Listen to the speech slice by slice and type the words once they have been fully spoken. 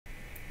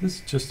This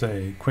is just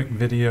a quick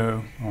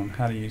video on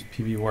how to use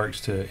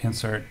PBworks to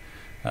insert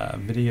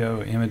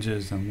video,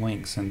 images, and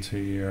links into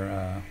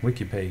your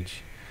wiki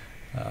page.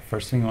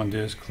 First thing you want to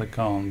do is click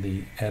on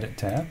the Edit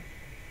tab.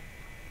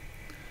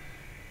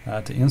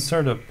 To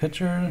insert a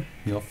picture,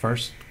 you'll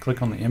first click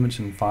on the Image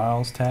and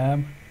Files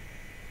tab,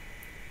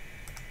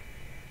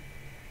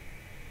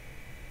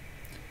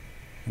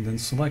 and then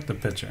select the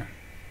picture,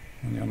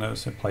 and you'll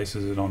notice it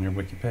places it on your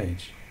wiki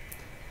page.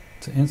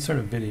 To insert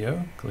a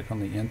video, click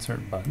on the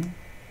Insert button,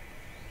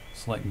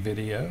 select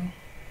Video,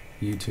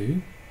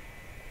 YouTube. You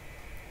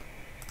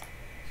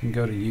can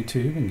go to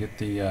YouTube and get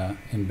the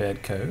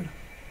embed code.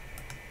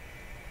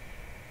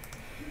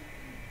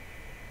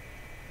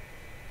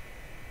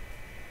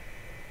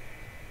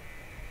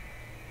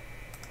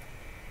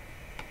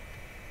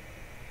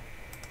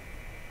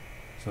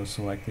 So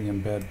select the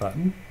embed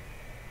button,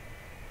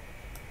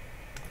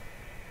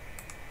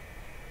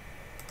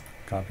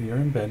 copy your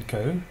embed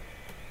code,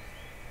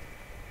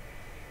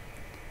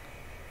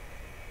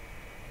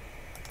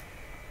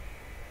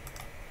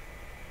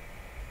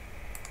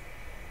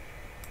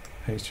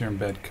 paste your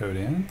embed code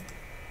in,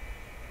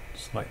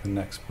 select the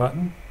next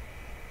button,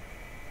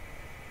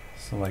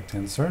 select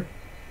insert,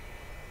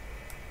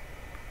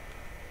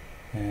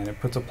 and it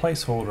puts a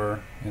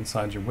placeholder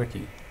inside your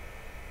wiki.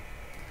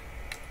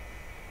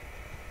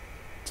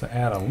 To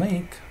add a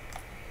link,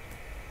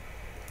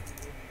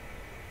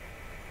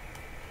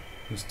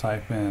 just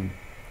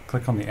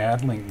click on the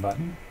Add Link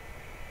button,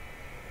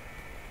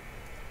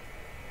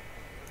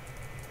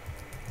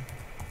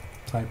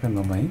 type in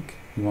the link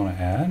you want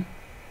to add,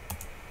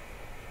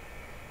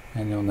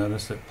 and you'll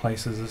notice it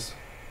places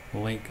the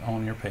link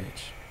on your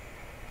page.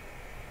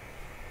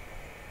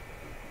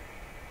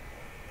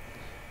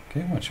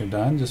 Okay, once you're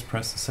done, just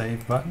press the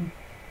Save button,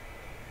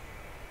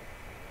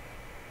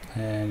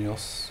 and you'll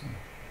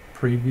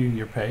preview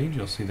your page.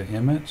 You'll see the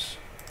image,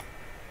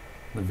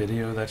 the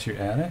video that you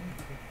added,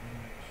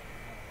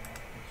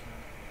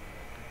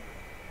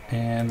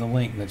 and the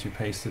link that you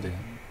pasted in.